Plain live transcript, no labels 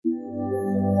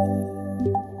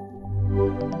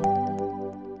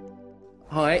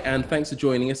Hi, and thanks for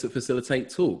joining us at Facilitate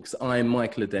Talks. I'm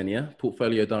Michael Adenia,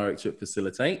 Portfolio Director at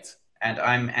Facilitate. And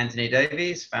I'm Anthony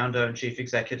Davies, Founder and Chief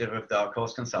Executive of Dark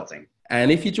Horse Consulting. And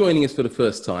if you're joining us for the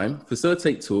first time,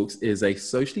 Facilitate Talks is a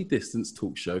socially distanced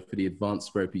talk show for the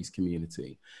advanced therapies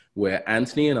community, where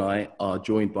Anthony and I are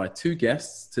joined by two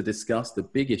guests to discuss the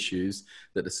big issues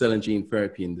that the cell and gene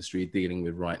therapy industry is dealing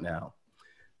with right now.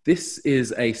 This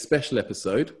is a special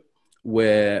episode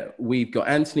where we've got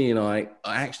Anthony and I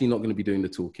are actually not going to be doing the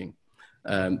talking.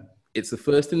 It's the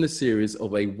first in the series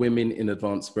of a Women in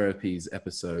Advanced Therapies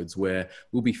episodes where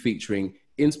we'll be featuring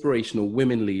inspirational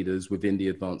women leaders within the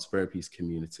advanced therapies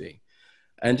community.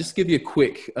 And just to give you a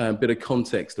quick bit of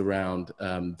context around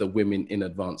the Women in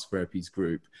Advanced Therapies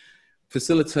group,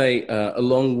 Facilitate,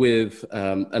 along with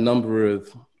a number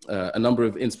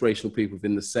of inspirational people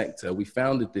within the sector, we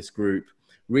founded this group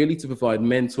really to provide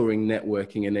mentoring,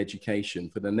 networking, and education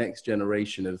for the next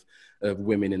generation of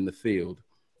women in the field.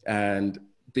 And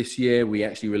this year, we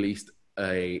actually released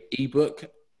an ebook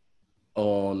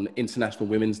on International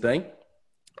Women's Day,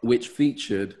 which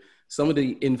featured some of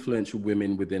the influential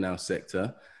women within our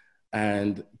sector.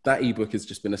 And that ebook has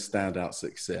just been a standout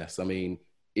success. I mean,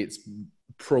 it's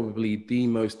probably the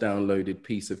most downloaded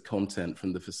piece of content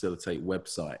from the Facilitate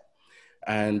website.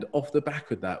 And off the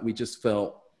back of that, we just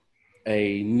felt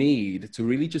a need to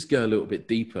really just go a little bit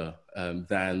deeper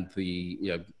than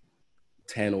the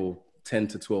 10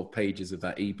 to 12 pages of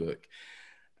that ebook.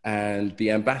 And the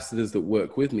ambassadors that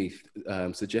work with me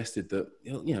suggested that,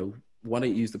 why don't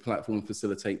you use the platform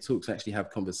Facilitate Talks to actually have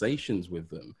conversations with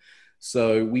them?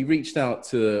 So we reached out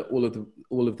to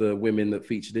all of the women that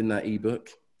featured in that ebook.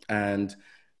 And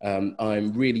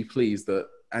I'm really pleased that,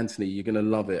 Anthony, you're going to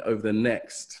love it. Over the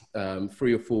next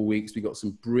 3 or 4 weeks, we got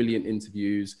some brilliant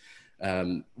interviews.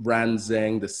 Ran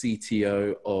Zeng, the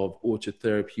CTO of Orchard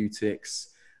Therapeutics,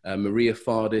 Maria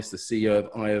Fardis, the CEO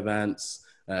of Iovance,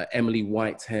 Emily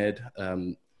Whitehead,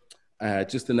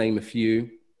 just to name a few.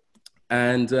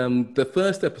 And the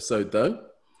first episode, though,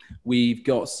 we've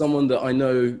got someone that I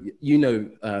know you know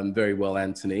very well,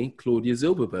 Anthony, Claudia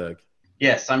Zilberberg.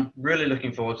 Yes, I'm really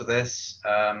looking forward to this.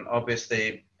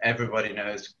 Obviously, everybody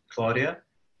knows Claudia.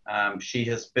 She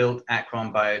has built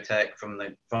Akron Biotech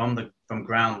from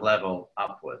ground level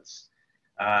upwards.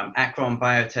 Akron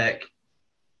Biotech,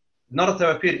 not a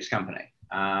therapeutics company,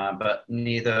 but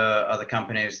neither are the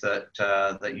companies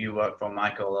that you work for,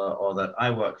 Michael, or that I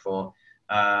work for.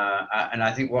 And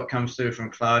I think what comes through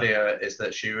from Claudia is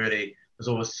that she really has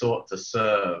always sought to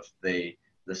serve the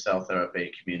cell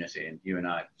therapy community, and you and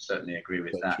I certainly agree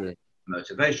with that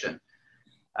motivation.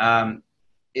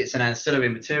 It's an ancillary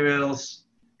materials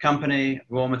company,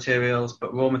 raw materials,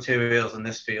 but raw materials in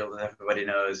this field, as everybody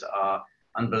knows, are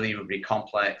unbelievably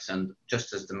complex and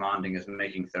just as demanding as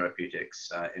making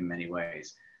therapeutics in many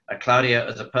ways. Claudia,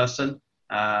 as a person,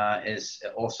 is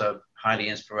also highly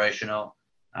inspirational.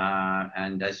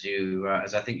 And as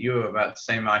I think you were about to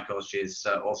say, Michael, she's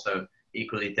also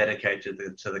equally dedicated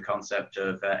to the concept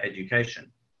of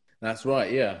education. That's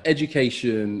right, yeah.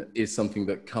 Education is something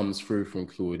that comes through from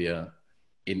Claudia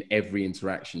in every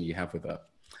interaction you have with her.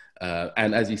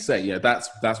 And as you say,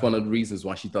 that's one of the reasons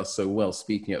why she does so well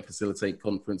speaking at Facilitate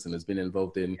Conference and has been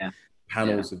involved in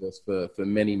panels with us for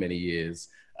many, many years.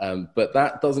 But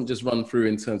that doesn't just run through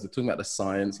in terms of talking about the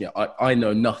science. I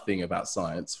know nothing about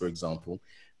science, for example,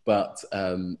 but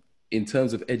in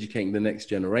terms of educating the next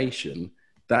generation,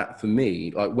 that for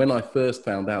me, like when I first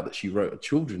found out that she wrote a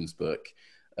children's book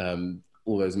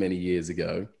all those many years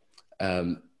ago,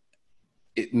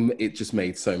 it just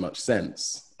made so much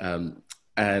sense.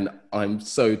 And I'm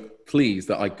so pleased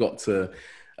that I got to,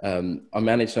 I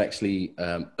managed to actually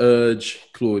urge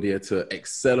Claudia to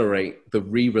accelerate the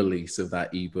re-release of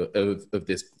that ebook, of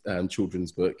this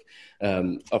children's book.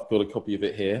 I've got a copy of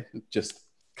it here, just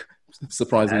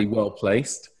surprisingly well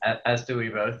placed. As do we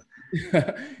both.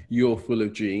 You're Full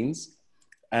of Genes.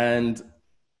 And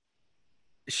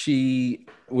she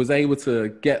was able to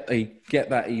get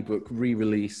that ebook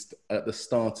re-released at the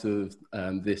start of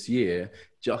this year,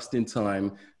 just in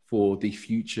time for the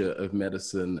Future of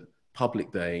Medicine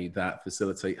Public Day that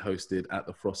Facilitate hosted at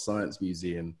the Frost Science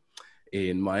Museum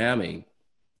in Miami.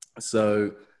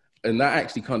 So, and that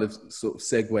actually kind of sort of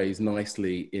segues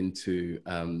nicely into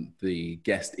the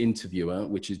guest interviewer,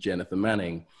 which is Jennifer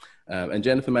Manning. And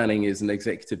Jennifer Manning is an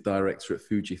executive director at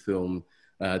Fujifilm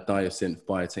Diosynth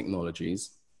Biotechnologies.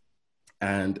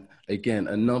 And again,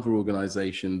 another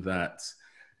organization that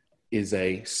is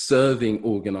a serving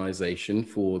organization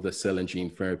for the cell and gene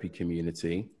therapy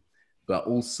community, but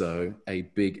also a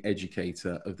big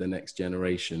educator of the next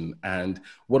generation. And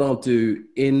what I'll do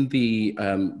in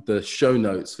the show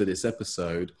notes for this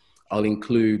episode, I'll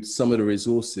include some of the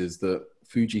resources that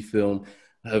Fujifilm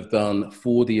have done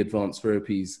for the advanced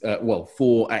therapies,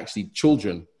 for actually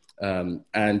children,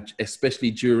 and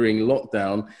especially during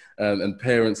lockdown, and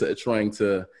parents that are trying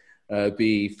to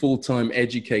be full-time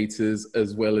educators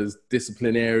as well as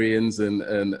disciplinarians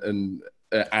and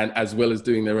as well as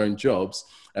doing their own jobs.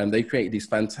 And they create these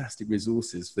fantastic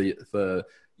resources for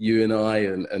you and I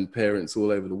and parents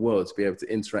all over the world to be able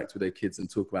to interact with their kids and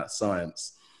talk about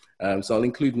science. So I'll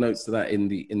include notes to that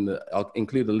I'll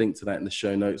include a link to that in the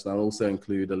show notes, and I'll also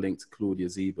include a link to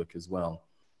Claudia's ebook as well.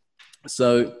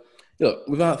 So, look,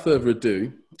 without further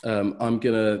ado, I'm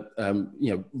gonna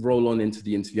roll on into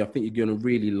the interview. I think you're gonna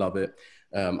really love it.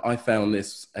 I found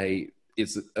it's a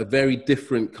very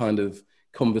different kind of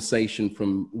conversation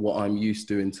from what I'm used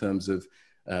to in terms of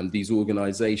these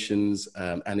organizations,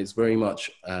 and it's very much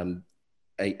a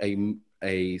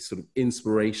sort of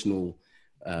inspirational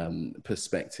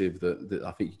perspective that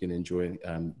I think you can enjoy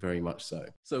very much so.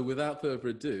 So without further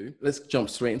ado, let's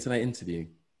jump straight into that interview.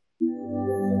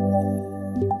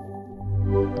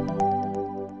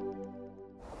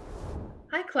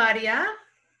 Hi, Claudia.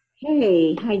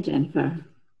 Hey, hi, Jennifer.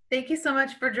 Thank you so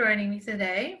much for joining me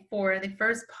today for the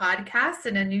first podcast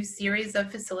in a new series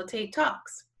of Facilitate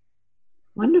Talks.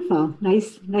 Wonderful.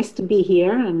 Nice to be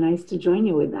here and nice to join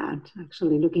you with that.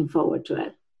 Actually, looking forward to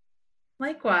it.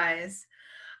 Likewise.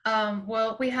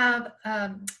 Well, we have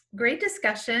great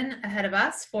discussion ahead of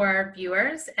us for our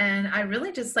viewers, and I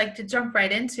really just like to jump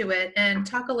right into it and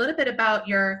talk a little bit about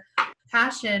your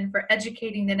passion for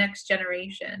educating the next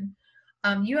generation.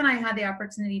 You and I had the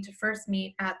opportunity to first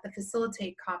meet at the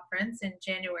Facilitate conference in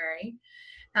January,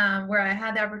 where I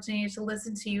had the opportunity to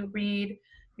listen to you read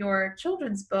your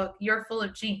children's book, You're Full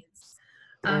of Genes.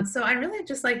 So I really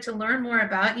just like to learn more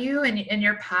about you and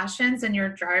your passions and your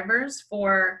drivers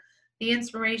for the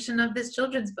inspiration of this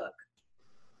children's book.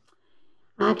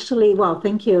 Actually, well,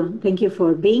 thank you. Thank you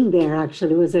for being there.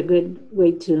 Actually, it was a good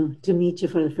way to meet you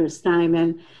for the first time,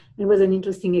 and it was an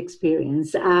interesting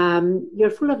experience.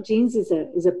 You're Full of Genes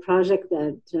is a project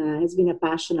that has been a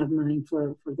passion of mine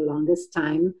for the longest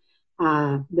time.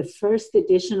 The first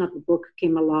edition of the book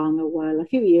came along a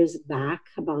few years back,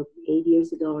 about 8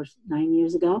 years ago or 9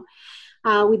 years ago,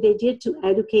 with the idea to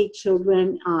educate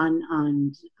children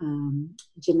on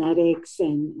genetics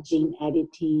and gene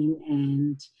editing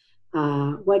and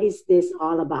what is this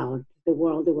all about, the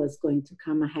world that was going to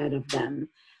come ahead of them.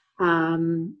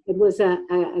 It was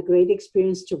a great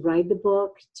experience to write the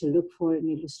book, to look for an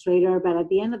illustrator, but at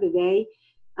the end of the day,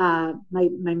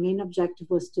 my main objective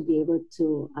was to be able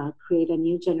to create a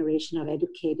new generation of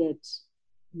educated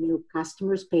new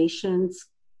customers, patients,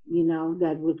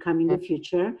 that will come in the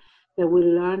future, that will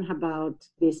learn about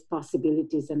these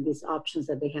possibilities and these options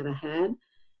that they have ahead.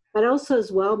 But also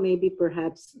as well, maybe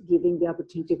perhaps giving the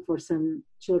opportunity for some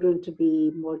children to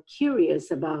be more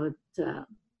curious about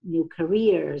new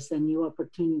careers and new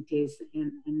opportunities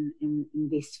in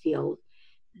this field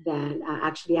that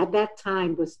actually at that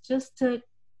time was just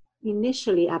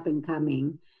initially up and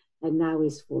coming and now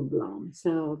is full blown.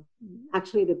 So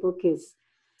actually the book it's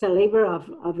a labor of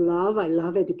love. I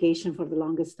love education for the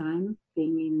longest time,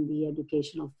 being in the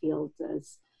educational field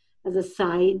as a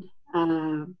side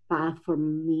path for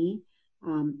me,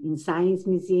 in science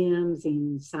museums,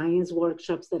 in science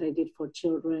workshops that I did for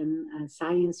children,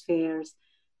 science fairs.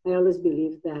 I always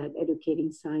believe that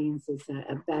educating science is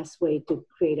a best way to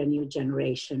create a new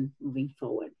generation moving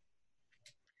forward.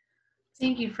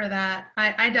 Thank you for that.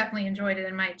 I definitely enjoyed it,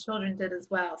 and my children did as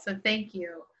well. So thank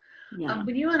you. Yeah.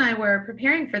 When you and I were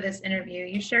preparing for this interview,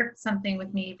 you shared something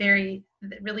with me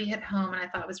that really hit home, and I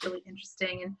thought was really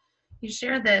interesting. And you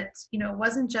shared that it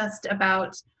wasn't just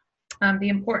about the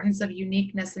importance of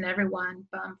uniqueness in everyone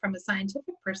from a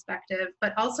scientific perspective,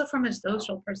 but also from a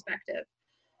social perspective.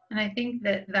 And I think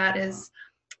that is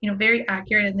very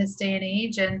accurate in this day and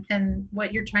age, and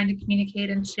what you're trying to communicate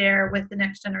and share with the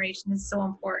next generation is so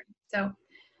important. So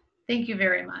thank you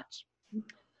very much.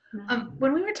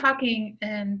 When we were talking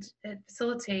and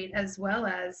Facilitate, as well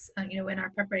as in our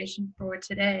preparation for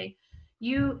today,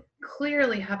 you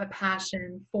clearly have a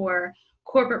passion for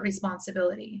corporate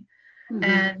responsibility. Mm-hmm.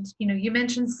 And you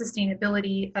mentioned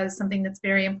sustainability as something that's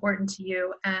very important to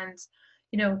you, and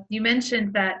you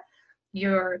mentioned that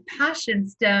your passion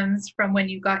stems from when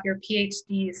you got your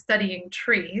PhD studying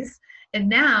trees, and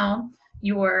now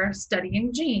you're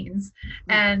studying genes.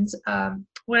 And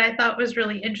what I thought was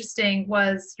really interesting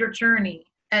was your journey.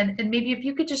 And maybe if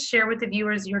you could just share with the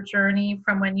viewers your journey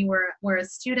from when you were a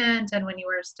student and when you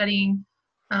were studying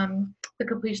the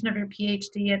completion of your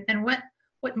PhD, and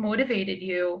what motivated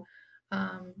you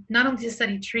not only to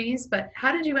study trees, but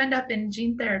how did you end up in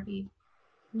gene therapy?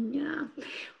 Yeah,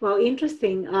 well,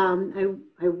 interesting.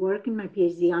 I work in my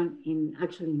PhD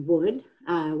actually in wood.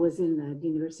 I was in the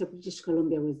University of British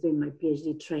Columbia. I was doing my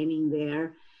PhD training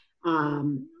there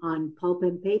on pulp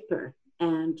and paper,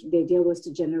 and the idea was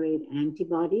to generate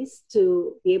antibodies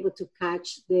to be able to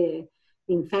catch the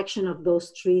infection of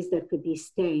those trees that could be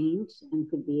stained and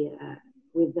could be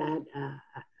with that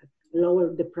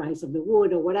lower the price of the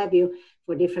wood or what have you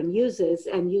for different uses,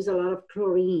 and use a lot of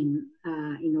chlorine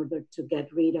in order to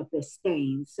get rid of the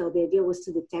stains. So the idea was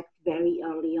to detect very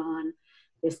early on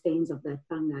the stains of that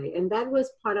fungi. And that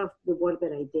was part of the work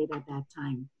that I did at that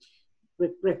time,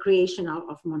 recreation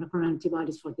of monoclonal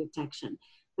antibodies for detection.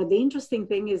 But the interesting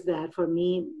thing is that for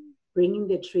me, bringing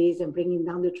the trees and bringing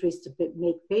down the trees to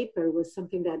make paper was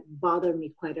something that bothered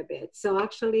me quite a bit. So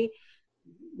actually,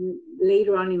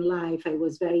 later on in life, I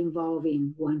was very involved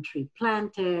in One Tree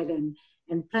Planted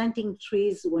and planting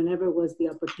trees whenever was the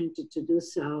opportunity to do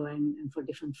so, and for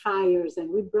different fires. And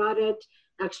we brought it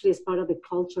actually as part of the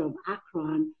culture of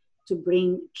Akron to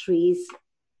bring trees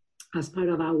as part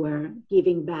of our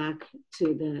giving back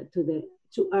to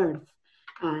Earth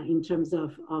in terms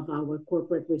of our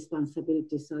corporate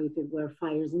responsibility. So if it were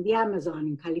fires in the Amazon,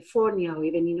 in California, or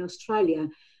even in Australia,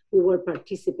 we were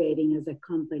participating as a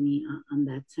company on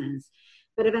that sense.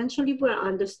 But eventually we're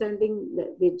understanding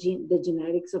the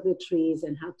genetics of the trees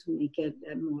and how to make it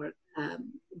more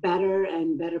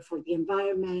better for the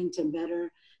environment, and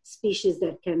better species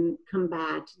that can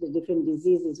combat the different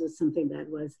diseases was something that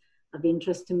was of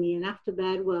interest to me. And after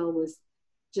that, was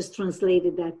just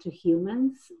translated that to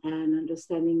humans, and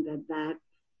understanding that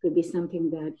could be something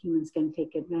that humans can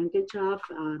take advantage of.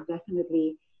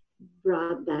 Definitely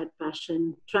brought that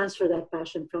passion, transfer that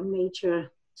passion from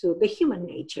nature to the human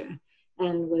nature,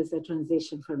 and was a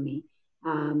transition for me.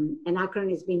 And Akron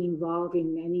has been involved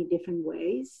in many different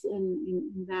ways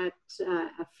in that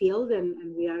field,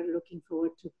 and we are looking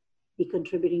forward to be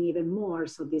contributing even more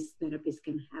so these therapies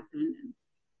can happen and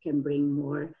can bring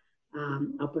more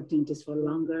opportunities for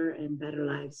longer and better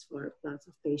lives for lots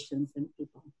of patients and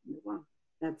people in the world.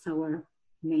 That's our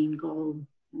main goal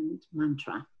and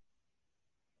mantra.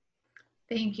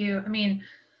 Thank you. I mean,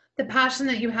 the passion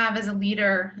that you have as a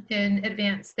leader in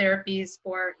advanced therapies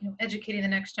for educating the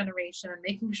next generation,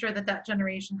 making sure that that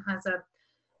generation has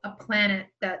a planet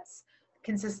that's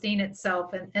can sustain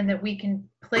itself, and that we can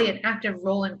play an active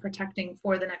role in protecting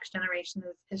for the next generation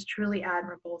is truly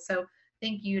admirable. So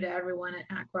thank you to everyone at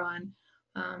Akron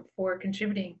for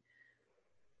contributing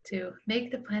to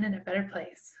make the planet a better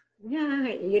place. Yeah,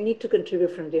 you need to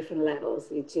contribute from different levels.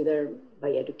 It's either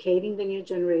by educating the new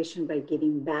generation, by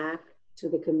giving back to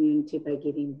the community, by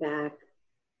giving back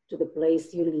to the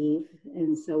place you live.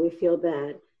 And so we feel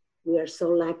that we are so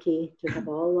lucky to have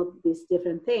all of these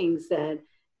different things, that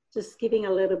just giving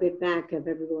a little bit back, if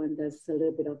everyone does a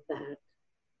little bit of that,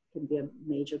 can be a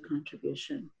major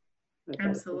contribution.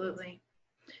 Absolutely.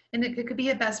 And it could be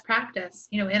a best practice.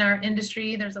 In our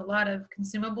industry, there's a lot of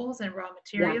consumables and raw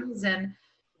materials, and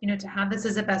to have this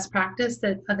as a best practice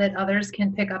that others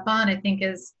can pick up on, I think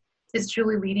is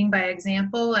truly leading by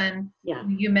example. And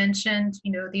you mentioned,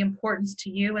 the importance to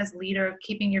you as leader of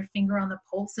keeping your finger on the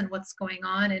pulse and what's going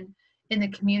on in the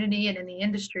community and in the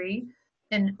industry.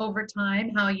 And over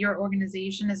time, how your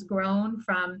organization has grown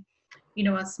from,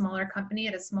 a smaller company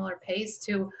at a smaller pace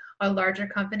to a larger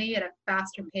company at a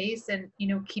faster pace, and,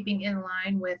 keeping in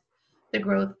line with the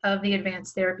growth of the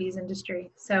advanced therapies industry.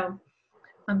 So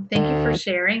thank you for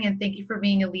sharing, and thank you for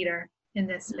being a leader in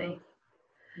this space.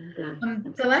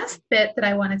 The last bit that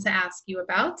I wanted to ask you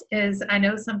about is, I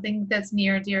know something that's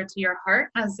near and dear to your heart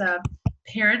as a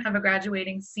parent of a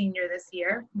graduating senior this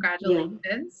year.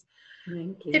 Congratulations.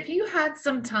 Thank you. If you had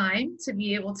some time to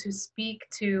be able to speak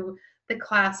to the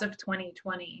class of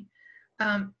 2020,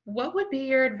 what would be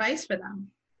your advice for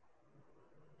them?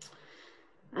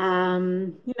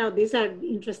 These are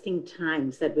interesting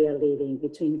times that we are living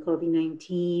between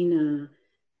COVID-19,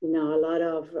 a lot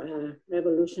of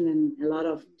revolution and a lot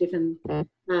of different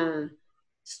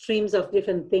streams of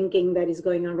different thinking that is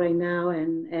going on right now.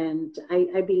 And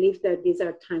I believe that these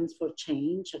are times for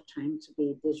change, a time to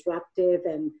be disruptive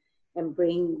and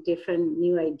bring different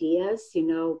new ideas.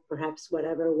 Perhaps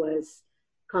whatever was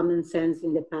common sense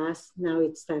in the past, now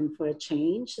it's time for a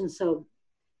change. And so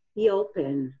be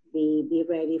open, be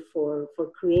ready for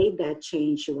create that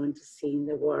change you want to see in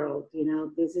the world.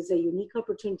 This is a unique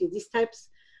opportunity. These types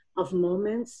of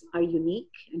moments are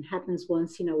unique and happens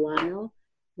once in a while,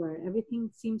 where everything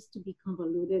seems to be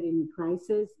convoluted in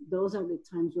crisis. Those are the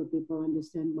times where people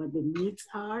understand what the needs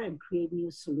are and create new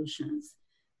solutions.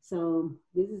 So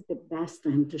this is the best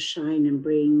time to shine and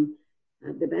bring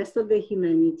the best of the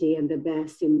humanity and the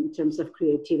best in terms of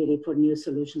creativity for new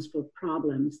solutions for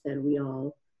problems that we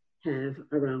all have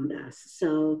around us.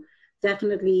 So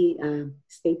definitely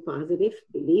stay positive,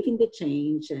 believe in the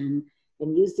change, and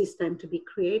use this time to be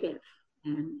creative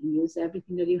and use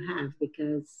everything that you have,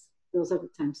 because those are the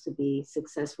times to be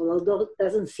successful, although it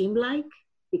doesn't seem like,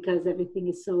 because everything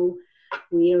is so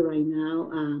weird right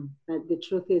now. But the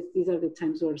truth is, these are the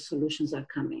times where solutions are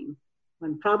coming.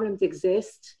 When problems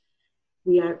exist,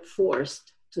 we are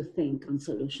forced to think on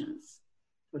solutions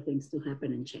for things to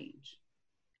happen and change.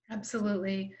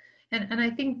 Absolutely. And I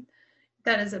think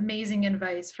that is amazing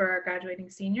advice for our graduating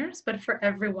seniors, but for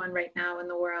everyone right now in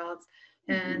the world.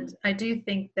 And I do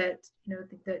think that,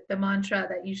 the mantra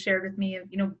that you shared with me of,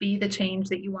 be the change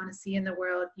that you want to see in the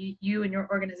world, you and your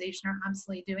organization are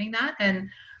absolutely doing that. And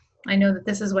I know that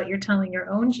this is what you're telling your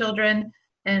own children.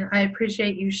 And I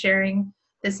appreciate you sharing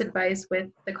this advice with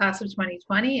the class of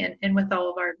 2020 and with all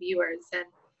of our viewers. And,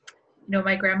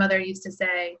 my grandmother used to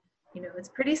say, it's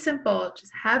pretty simple,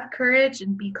 just have courage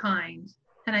and be kind.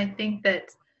 And I think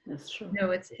that, that's true.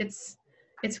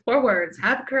 It's 4 words: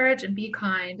 have courage and be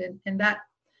kind. And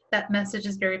that message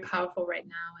is very powerful right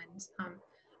now. And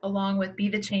along with be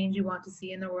the change you want to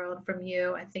see in the world from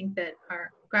you, I think that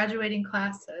our graduating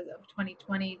class of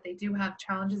 2020, they do have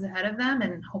challenges ahead of them.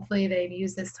 And hopefully they've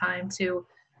used this time to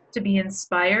be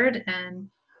inspired and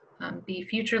be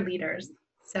future leaders.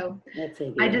 So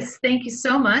I just thank you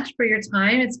so much for your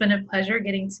time. It's been a pleasure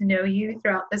getting to know you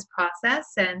throughout this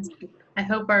process. And I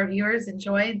hope our viewers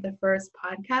enjoyed the first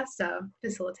podcast of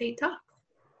Facilitate Talks.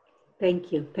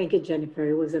 Thank you. Thank you, Jennifer.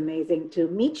 It was amazing to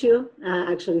meet you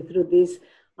actually through this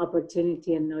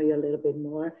opportunity and know you a little bit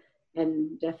more.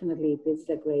 And definitely this is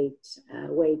a great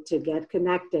way to get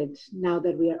connected now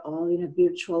that we are all in a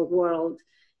virtual world,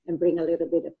 and bring a little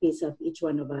bit of piece of each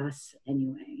one of us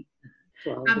anyway.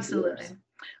 Absolutely.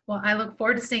 Well, I look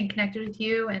forward to staying connected with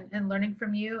you and learning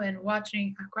from you and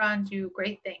watching Akron do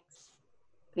great things.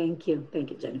 Thank you. Thank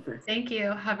you, Jennifer. Thank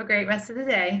you. Have a great rest of the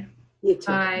day. You too.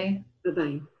 Bye.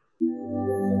 Bye-bye.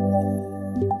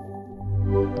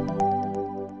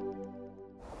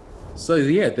 So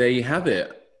yeah, there you have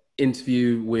it.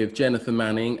 Interview with Jennifer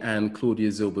Manning and Claudia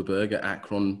Zilberberg at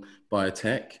Akron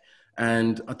Biotech.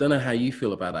 And I don't know how you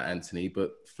feel about that, Anthony,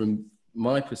 but from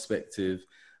my perspective,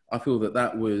 I feel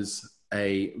that was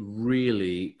a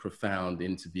really profound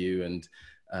interview, and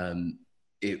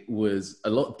it was a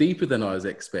lot deeper than I was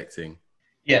expecting.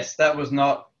 Yes, that was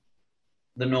not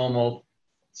the normal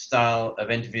style of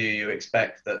interview you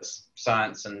expect, that's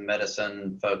science and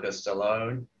medicine focused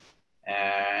alone.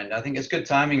 And I think it's good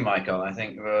timing, Michael. I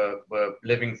think we're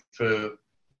living through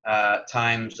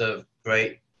times of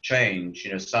great change,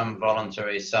 some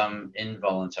voluntary, some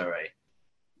involuntary.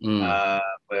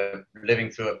 We're living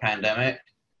through a pandemic,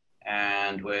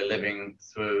 and we're living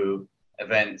through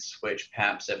events which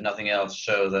perhaps, if nothing else,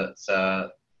 show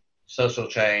that social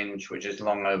change, which is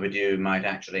long overdue, might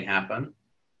actually happen.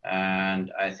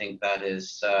 And I think that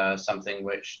is something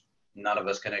which none of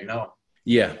us can ignore.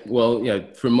 Yeah, well,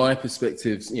 from my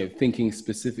perspective, thinking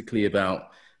specifically about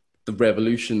the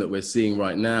revolution that we're seeing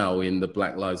right now in the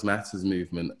Black Lives Matters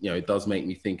movement, it does make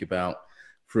me think about,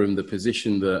 from the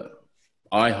position that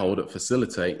I hold at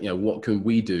Facilitate, what can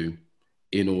we do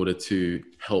in order to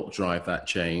help drive that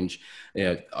change?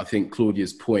 I think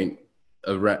Claudia's point,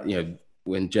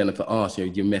 when Jennifer asked,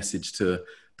 your message to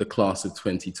the class of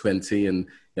 2020, and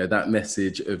that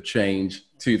message of change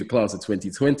to the class of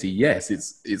 2020, yes,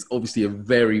 it's obviously a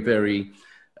very, very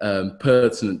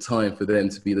pertinent time for them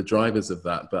to be the drivers of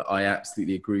that. But I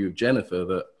absolutely agree with Jennifer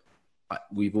that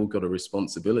we've all got a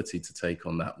responsibility to take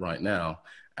on that right now.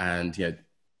 And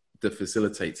the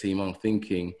Facilitate team are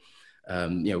thinking,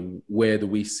 where do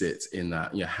we sit in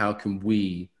that? How can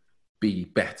we be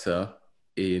better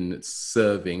in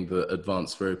serving the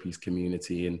advanced therapies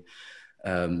community and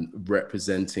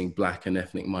representing Black and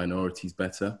ethnic minorities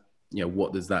better?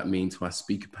 What does that mean to our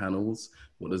speaker panels?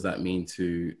 What does that mean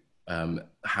to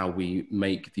how we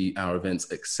make our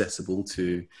events accessible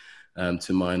to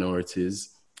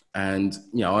minorities? And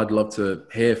I'd love to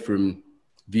hear from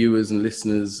viewers and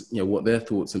listeners, what their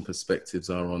thoughts and perspectives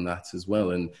are on that as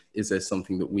well. And is there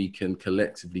something that we can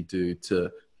collectively do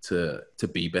to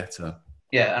be better?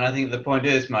 Yeah, and I think the point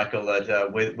is, Michael,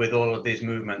 that with all of these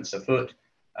movements afoot,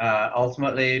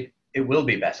 ultimately it will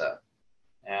be better.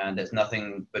 And it's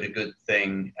nothing but a good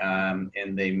thing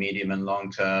in the medium and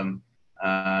long term.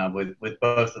 With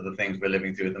both of the things we're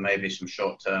living through, there may be some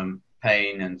short-term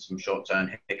pain and some short-term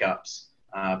hiccups.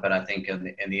 But I think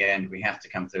in the end, we have to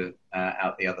come through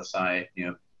out the other side,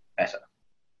 better.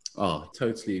 Oh,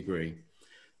 totally agree.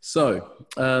 So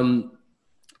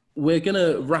we're going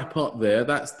to wrap up there.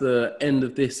 That's the end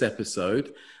of this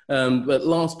episode. But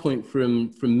last point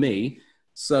from me.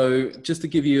 So just to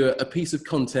give you a piece of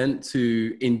content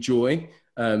to enjoy,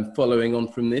 following on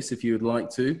from this, if you would like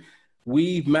to,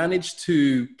 we've managed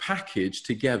to package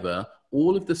together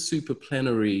all of the Super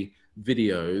Plenary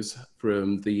videos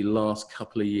from the last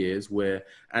couple of years where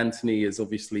Anthony has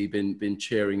obviously been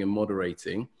chairing and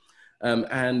moderating.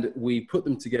 And we put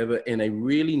them together in a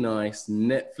really nice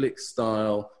Netflix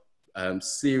style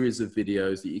series of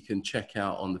videos that you can check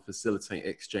out on the Facilitate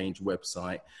Exchange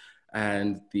website.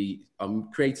 And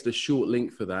created a short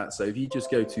link for that. So if you just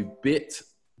go to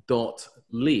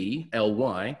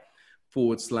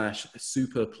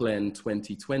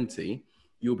bit.ly/superplen2020,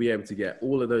 you'll be able to get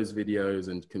all of those videos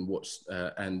and can watch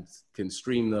and can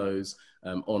stream those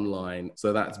online.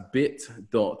 So that's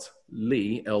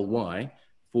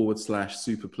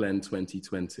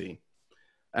bit.ly/superplen2020.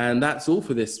 And that's all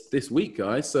for this week,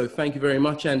 guys. So thank you very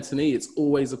much, Anthony. It's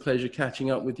always a pleasure catching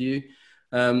up with you.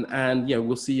 And yeah,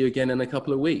 we'll see you again in a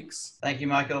couple of weeks. Thank you,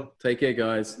 Michael. Take care,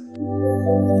 guys.